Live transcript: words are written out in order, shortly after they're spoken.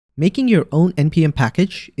Making your own NPM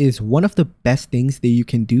package is one of the best things that you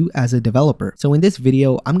can do as a developer. So in this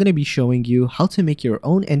video, I'm going to be showing you how to make your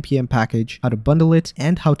own NPM package, how to bundle it,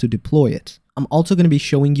 and how to deploy it. I'm also going to be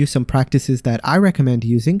showing you some practices that I recommend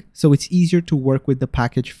using, so it's easier to work with the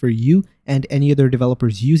package for you and any other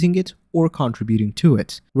developers using it or contributing to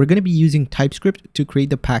it. We're going to be using TypeScript to create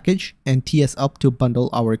the package and TSUP to bundle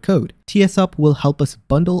our code. TSUP will help us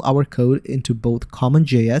bundle our code into both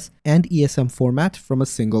CommonJS and ESM format from a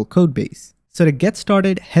single code base. So to get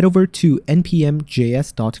started, head over to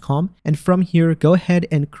npmjs.com, and from here, go ahead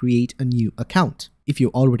and create a new account. If you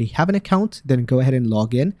already have an account, then go ahead and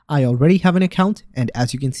log in. I already have an account, and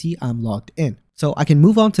as you can see, I'm logged in. So I can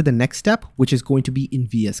move on to the next step, which is going to be in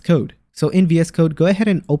VS Code. So in VS Code, go ahead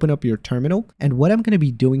and open up your terminal. And what I'm going to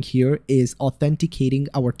be doing here is authenticating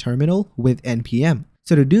our terminal with NPM.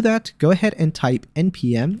 So to do that, go ahead and type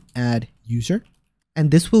npm add user.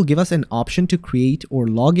 And this will give us an option to create or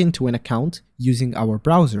log into an account using our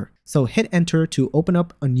browser. So hit enter to open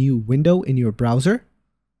up a new window in your browser.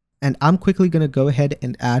 And I'm quickly going to go ahead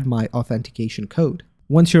and add my authentication code.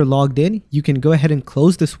 Once you're logged in, you can go ahead and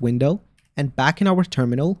close this window, and back in our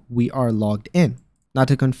terminal, we are logged in. Now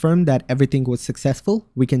to confirm that everything was successful,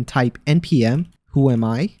 we can type npm who am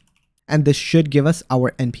I, and this should give us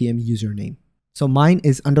our npm username. So mine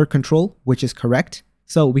is under control, which is correct.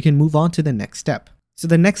 So we can move on to the next step. So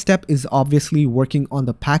the next step is obviously working on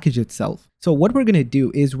the package itself. So what we're going to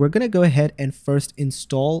do is we're going to go ahead and first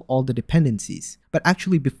install all the dependencies. But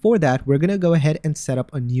actually before that, we're going to go ahead and set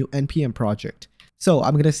up a new NPM project. So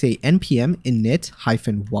I'm going to say npm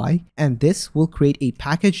init-y, and this will create a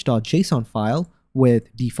package.json file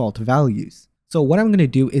with default values. So what I'm going to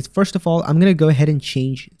do is, first of all, I'm going to go ahead and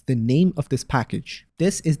change the name of this package.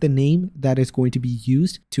 This is the name that is going to be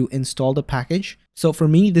used to install the package. So for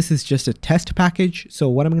me, this is just a test package. So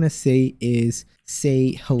what I'm going to say is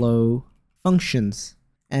say hello functions.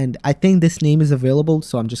 And I think this name is available,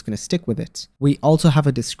 so I'm just going to stick with it. We also have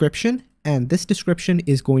a description, and this description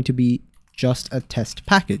is going to be just a test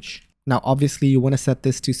package. Now, obviously you want to set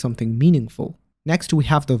this to something meaningful. Next, we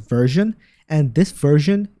have the version, and this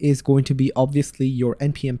version is going to be obviously your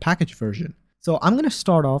NPM package version. So I'm going to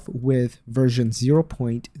start off with version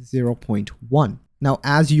 0.0.1. Now,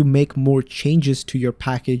 as you make more changes to your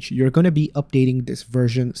package, you're going to be updating this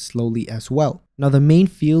version slowly as well. Now, the main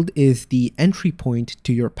field is the entry point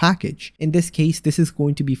to your package. In this case, this is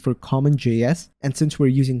going to be for CommonJS. And since we're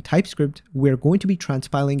using TypeScript, we're going to be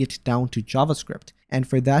transpiling it down to JavaScript. And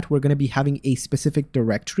for that, we're going to be having a specific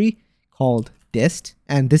directory called dist.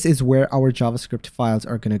 And this is where our JavaScript files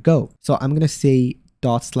are going to go. So I'm going to say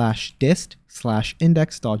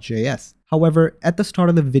 ./dist/index.js. However, at the start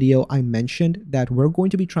of the video, I mentioned that we're going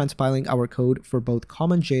to be transpiling our code for both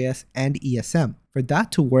CommonJS and ESM. For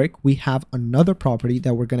that to work, we have another property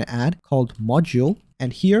that we're going to add called module.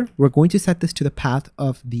 And here we're going to set this to the path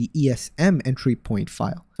of the ESM entry point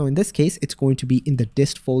file. So in this case, it's going to be in the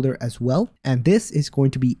dist folder as well. And this is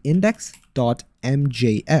going to be index.mjs.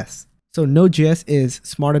 So Node.js is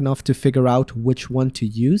smart enough to figure out which one to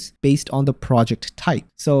use based on the project type.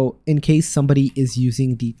 So in case somebody is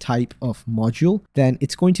using the type of module, then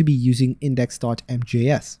it's going to be using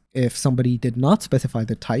index.mjs. If somebody did not specify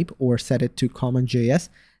the type or set it to CommonJS,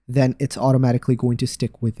 then it's automatically going to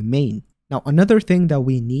stick with main. Now, another thing that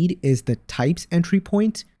we need is the types entry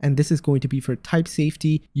point, and this is going to be for type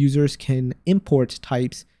safety. Users can import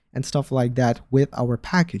types and stuff like that with our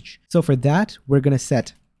package. So for that, we're going to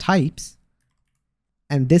set types,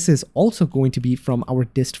 and this is also going to be from our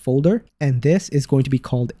dist folder, and this is going to be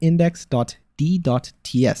called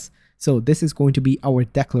index.d.ts. So this is going to be our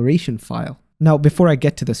declaration file. Now, before I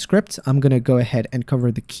get to the script, I'm going to go ahead and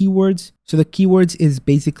cover the keywords. So the keywords is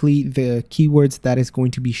basically the keywords that is going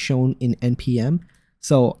to be shown in NPM.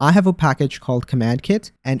 So I have a package called command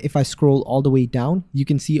kit, and if I scroll all the way down, you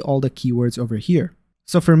can see all the keywords over here.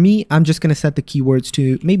 So for me, I'm just going to set the keywords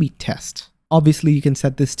to maybe test. Obviously, you can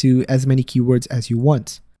set this to as many keywords as you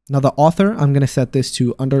want. Now the author, I'm going to set this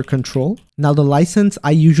to under control. Now the license,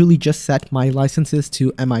 I usually just set my licenses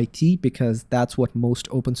to MIT because that's what most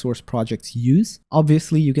open source projects use.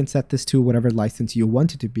 Obviously, you can set this to whatever license you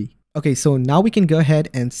want it to be. Okay, so now we can go ahead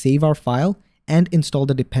and save our file and install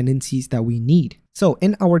the dependencies that we need. So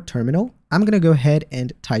in our terminal, I'm going to go ahead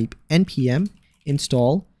and type npm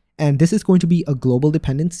install, and this is going to be a global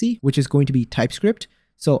dependency, which is going to be TypeScript.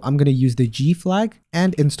 So I'm going to use the G flag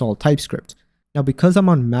and install TypeScript. Now, because I'm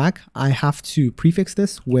on Mac, I have to prefix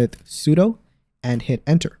this with sudo and hit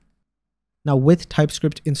enter. Now with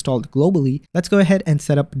TypeScript installed globally, let's go ahead and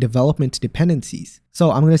set up development dependencies.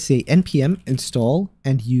 So I'm going to say npm install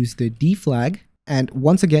and use the D flag. And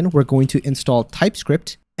once again, we're going to install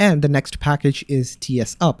TypeScript And the next package is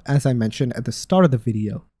TSUP, as I mentioned at the start of the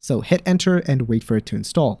video. So hit enter and wait for it to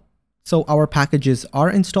install. So our packages are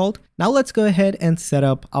installed. Now let's go ahead and set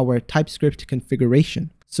up our TypeScript configuration.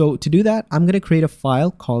 So to do that, I'm going to create a file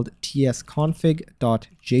called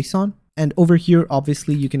tsconfig.json. And over here,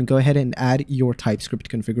 obviously, you can go ahead and add your TypeScript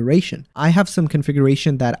configuration. I have some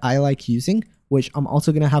configuration that I like using, which I'm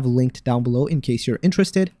also going to have linked down below in case you're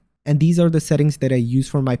interested. And these are the settings that I use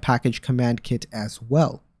for my package command kit as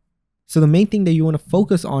well. So the main thing that you want to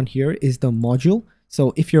focus on here is the module.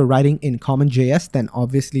 So if you're writing in CommonJS, then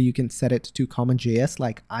obviously you can set it to CommonJS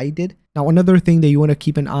like I did. Now, another thing that you want to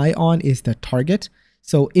keep an eye on is the target.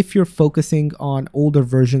 So if you're focusing on older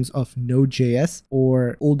versions of Node.js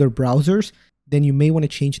or older browsers, then you may want to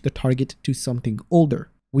change the target to something older.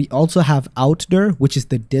 We also have outdir, which is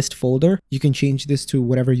the dist folder. You can change this to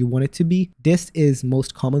whatever you want it to be. Dist is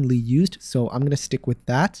most commonly used, so I'm going to stick with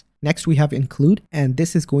that. Next, we have include, and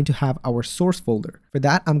this is going to have our source folder. For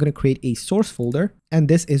that, I'm going to create a source folder, and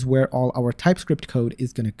this is where all our TypeScript code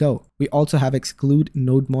is going to go. We also have exclude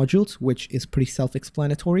node modules, which is pretty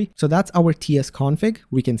self-explanatory. So that's our tsconfig.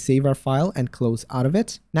 We can save our file and close out of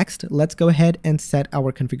it. Next, let's go ahead and set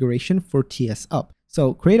our configuration for TSUP.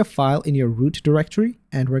 So create a file in your root directory,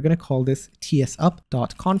 and we're going to call this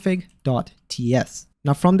tsup.config.ts.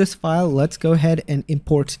 Now from this file, let's go ahead and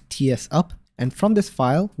import tsup. And from this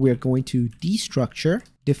file, we're going to destructure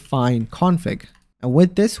define config. And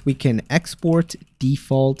with this, we can export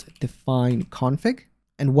default define config.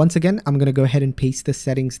 And once again, I'm going to go ahead and paste the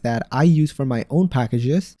settings that I use for my own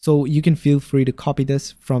packages. So you can feel free to copy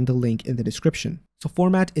this from the link in the description. So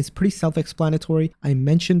format is pretty self-explanatory. I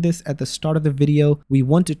mentioned this at the start of the video. We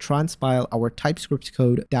want to transpile our TypeScript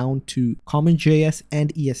code down to CommonJS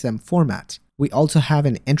and ESM format. We also have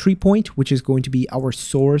an entry point, which is going to be our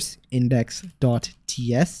source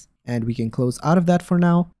index.ts. And we can close out of that for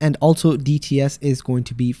now. And also DTS is going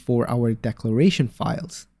to be for our declaration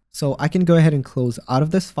files. So I can go ahead and close out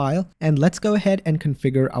of this file, and let's go ahead and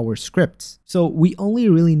configure our scripts. So we only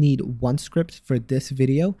really need one script for this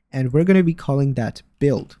video, and we're going to be calling that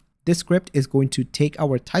build. This script is going to take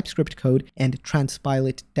our TypeScript code and transpile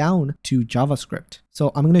it down to JavaScript.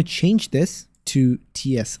 So I'm going to change this to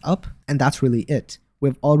TSUP, and that's really it.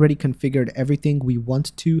 We've already configured everything we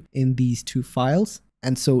want to in these two files,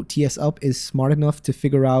 and so TSUP is smart enough to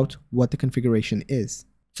figure out what the configuration is.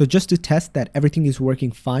 So just to test that everything is working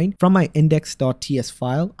fine, from my index.ts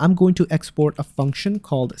file, I'm going to export a function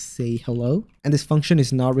called sayHello. And this function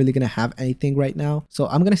is not really going to have anything right now. So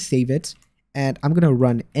I'm going to save it, and I'm going to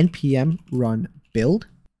run npm run build.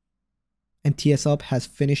 And TSUP has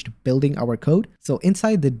finished building our code. So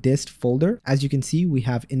inside the dist folder, as you can see, we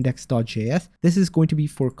have index.js. This is going to be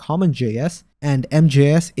for CommonJS, and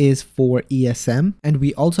MJS is for ESM. And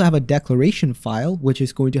we also have a declaration file, which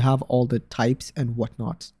is going to have all the types and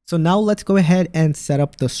whatnot. So now let's go ahead and set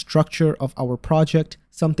up the structure of our project,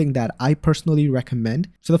 something that I personally recommend.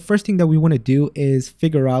 So the first thing that we want to do is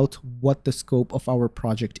figure out what the scope of our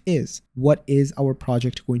project is. What is our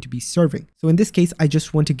project going to be serving? So in this case, I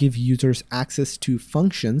just want to give users access to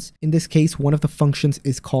functions. In this case, one of the functions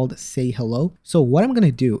is called sayHello. So what I'm going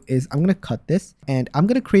to do is I'm going to cut this, and I'm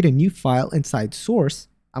going to create a new file inside source.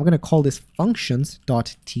 I'm going to call this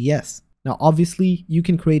functions.ts. Now, obviously, you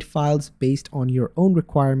can create files based on your own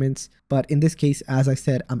requirements, but in this case, as I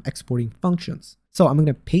said, I'm exporting functions. So I'm going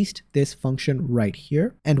to paste this function right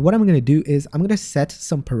here. And what I'm going to do is I'm going to set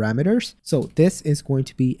some parameters. So this is going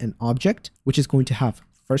to be an object, which is going to have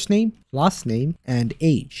first name, last name, and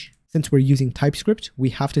age. Since we're using TypeScript,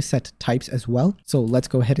 we have to set types as well. So let's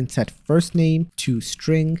go ahead and set first name to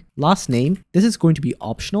string, last name. This is going to be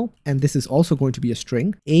optional, and this is also going to be a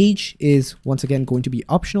string. Age is once again going to be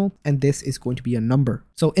optional, and this is going to be a number.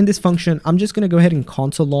 So in this function, I'm just going to go ahead and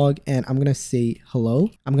console log, and I'm going to say hello.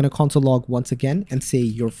 I'm going to console log once again and say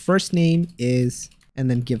your first name is, and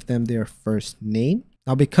then give them their first name.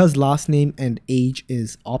 Now, because last name and age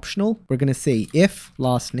is optional, we're going to say if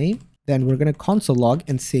last name. Then we're going to console log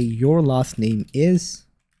and say your last name is,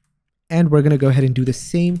 and we're going to go ahead and do the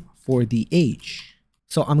same for the age.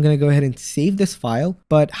 So I'm going to go ahead and save this file,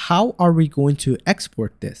 but how are we going to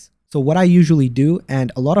export this? So what I usually do,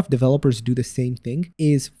 and a lot of developers do the same thing,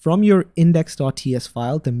 is from your index.ts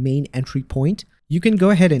file, the main entry point, you can go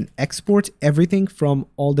ahead and export everything from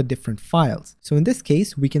all the different files. So in this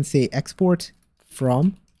case, we can say export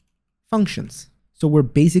from functions. So we're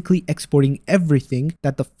basically exporting everything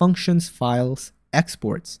that the functions files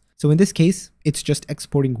exports. So in this case, it's just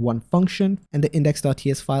exporting one function, and the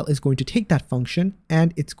index.ts file is going to take that function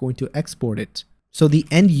and it's going to export it. So the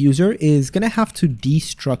end user is going to have to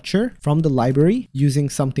destructure from the library using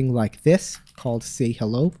something like this called say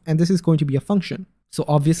hello, and this is going to be a function. So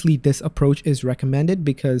obviously this approach is recommended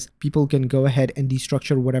because people can go ahead and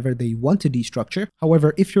destructure whatever they want to destructure.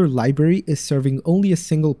 However, if your library is serving only a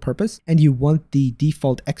single purpose and you want the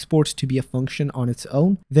default export to be a function on its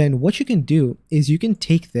own, then what you can do is you can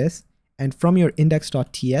take this and from your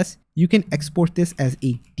index.ts, you can export this as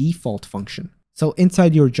a default function. So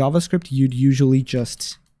inside your JavaScript, you'd usually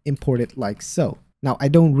just import it like so. Now, I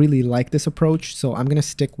don't really like this approach, so I'm going to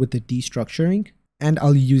stick with the destructuring. And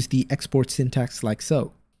I'll use the export syntax like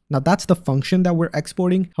so. Now that's the function that we're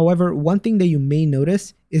exporting. However, one thing that you may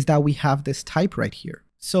notice is that we have this type right here.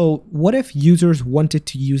 So what if users wanted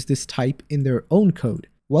to use this type in their own code?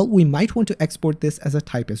 Well, we might want to export this as a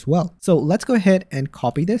type as well. So let's go ahead and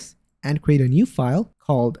copy this and create a new file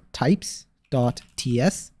called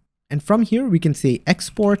types.ts. And from here, we can say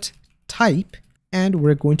export type, and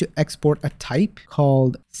we're going to export a type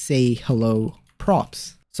called say hello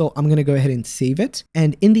props. So I'm going to go ahead and save it.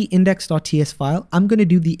 And in the index.ts file, I'm going to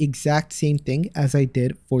do the exact same thing as I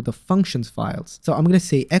did for the functions files. So I'm going to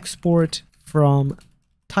say export from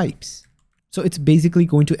types. So it's basically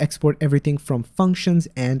going to export everything from functions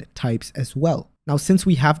and types as well. Now, since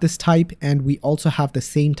we have this type and we also have the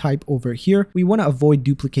same type over here, we want to avoid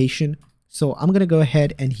duplication. So I'm going to go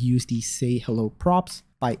ahead and use the say hello props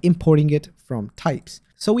by importing it from types.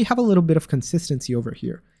 So we have a little bit of consistency over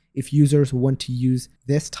here. If users want to use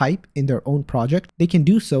this type in their own project, they can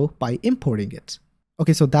do so by importing it.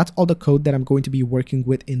 Okay, so that's all the code that I'm going to be working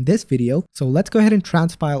with in this video. So let's go ahead and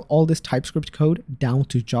transpile all this TypeScript code down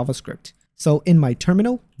to JavaScript. So in my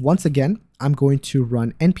terminal, once again, I'm going to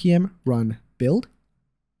run npm run build.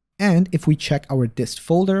 And if we check our dist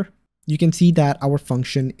folder, you can see that our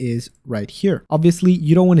function is right here. Obviously,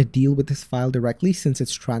 you don't want to deal with this file directly since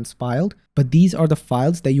it's transpiled, but these are the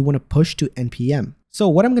files that you want to push to npm. So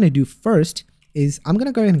what I'm going to do first is I'm going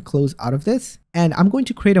to go ahead and close out of this, and I'm going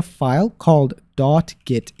to create a file called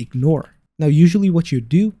 .gitignore. Now, usually what you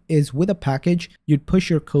do is with a package, you'd push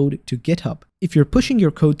your code to GitHub. If you're pushing your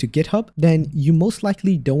code to GitHub, then you most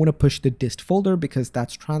likely don't want to push the dist folder because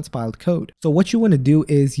that's transpiled code. So what you want to do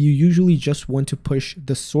is you usually just want to push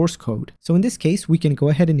the source code. So in this case, we can go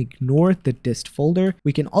ahead and ignore the dist folder.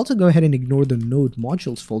 We can also go ahead and ignore the node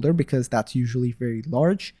modules folder because that's usually very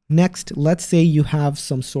large. Next, let's say you have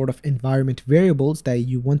some sort of environment variables that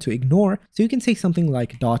you want to ignore. So you can say something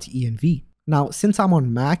like .env. Now, since I'm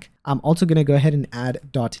on Mac, I'm also going to go ahead and add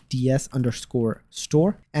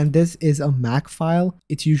 .ds_store. And this is a Mac file.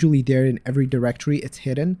 It's usually there in every directory. It's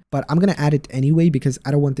hidden, but I'm going to add it anyway because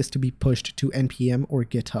I don't want this to be pushed to NPM or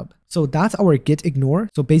GitHub. So that's our gitignore.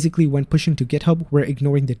 So basically when pushing to GitHub, we're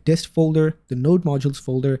ignoring the dist folder, the node modules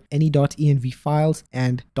folder, any .env files,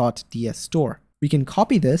 and .ds_store. We can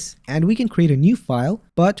copy this and we can create a new file,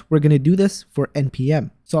 but we're going to do this for NPM.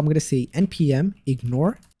 So I'm going to say npm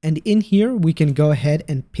ignore. And in here, we can go ahead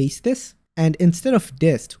and paste this. And instead of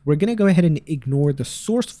dist, we're going to go ahead and ignore the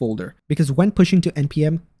source folder because when pushing to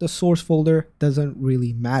NPM, the source folder doesn't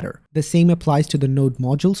really matter. The same applies to the node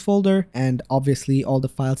modules folder and obviously all the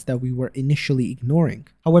files that we were initially ignoring.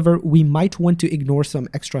 However, we might want to ignore some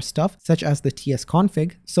extra stuff such as the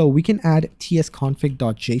tsconfig. So we can add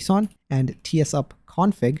tsconfig.json and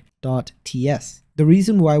tsupconfig.ts. The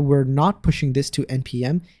reason why we're not pushing this to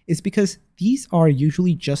NPM is because these are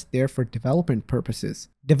usually just there for development purposes.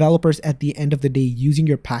 Developers at the end of the day using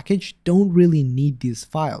your package don't really need these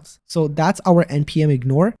files. So that's our npm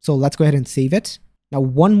ignore. So let's go ahead and save it. Now,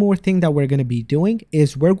 one more thing that we're going to be doing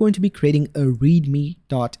is we're going to be creating a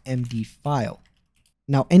readme.md file.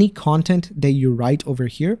 Now, any content that you write over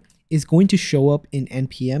here is going to show up in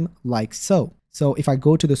npm like so. So if I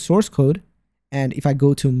go to the source code, and if I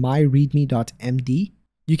go to my readme.md,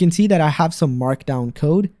 you can see that I have some markdown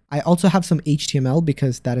code. I also have some HTML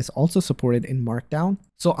because that is also supported in markdown.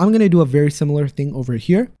 So I'm going to do a very similar thing over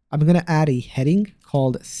here. I'm going to add a heading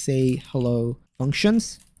called say hello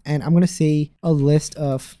functions. And I'm going to say a list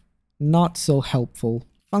of not so helpful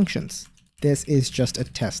functions. This is just a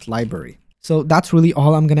test library. So that's really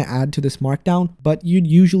all I'm going to add to this markdown, but you'd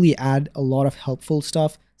usually add a lot of helpful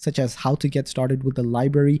stuff such as how to get started with the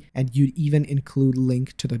library, and you'd even include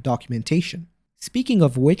link to the documentation. Speaking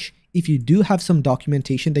of which, if you do have some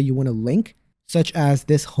documentation that you want to link, such as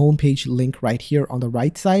this homepage link right here on the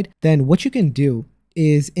right side, then what you can do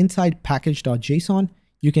is inside package.json,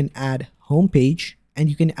 you can add homepage and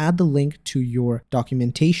you can add the link to your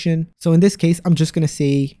documentation. So in this case, I'm just going to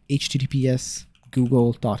say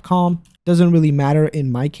https://google.com. Doesn't really matter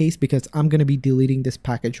in my case because I'm going to be deleting this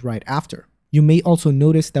package right after. You may also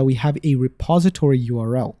notice that we have a repository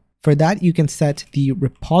URL. For that, you can set the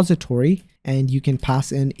repository and you can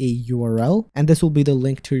pass in a URL, and this will be the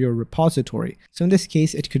link to your repository. So in this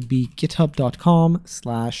case, it could be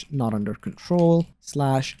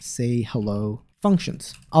github.com/notundercontrol/say hello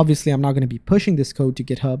functions. Obviously, I'm not going to be pushing this code to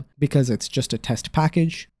GitHub because it's just a test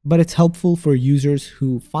package, but it's helpful for users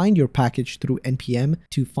who find your package through NPM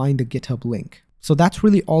to find the GitHub link. So that's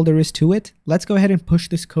really all there is to it. Let's go ahead and push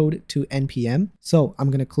this code to NPM. So I'm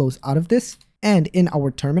going to close out of this, and in our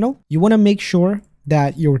terminal, you want to make sure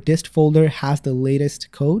that your dist folder has the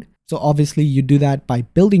latest code. So obviously you do that by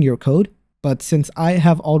building your code, but since I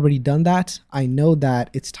have already done that, I know that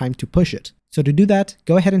it's time to push it. So to do that,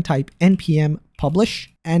 go ahead and type npm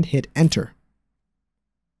publish and hit enter.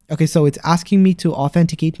 Okay, so it's asking me to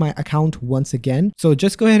authenticate my account once again. So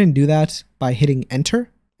just go ahead and do that by hitting enter.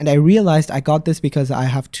 And I realized I got this because I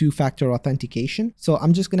have two-factor authentication. So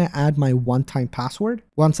I'm just going to add my one-time password.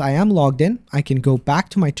 Once I am logged in, I can go back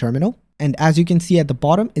to my terminal. And as you can see at the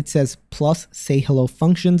bottom, it says plus say hello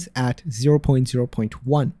functions at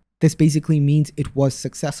 0.0.1. This basically means it was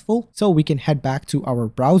successful. So we can head back to our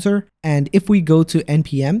browser. And if we go to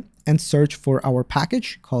NPM and search for our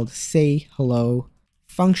package called say hello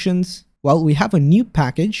functions, well, we have a new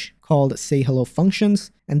package called say hello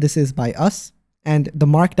functions, and this is by us. And the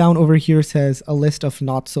markdown over here says a list of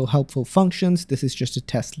not so helpful functions. This is just a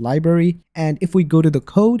test library. And if we go to the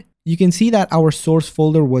code, you can see that our source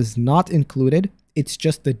folder was not included. It's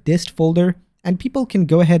just the dist folder, and people can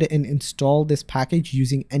go ahead and install this package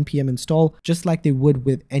using npm install just like they would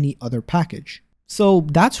with any other package. So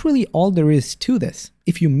that's really all there is to this.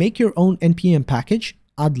 If you make your own npm package,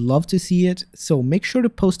 I'd love to see it. So make sure to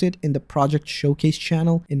post it in the project showcase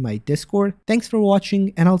channel in my Discord. Thanks for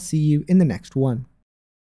watching, and I'll see you in the next one.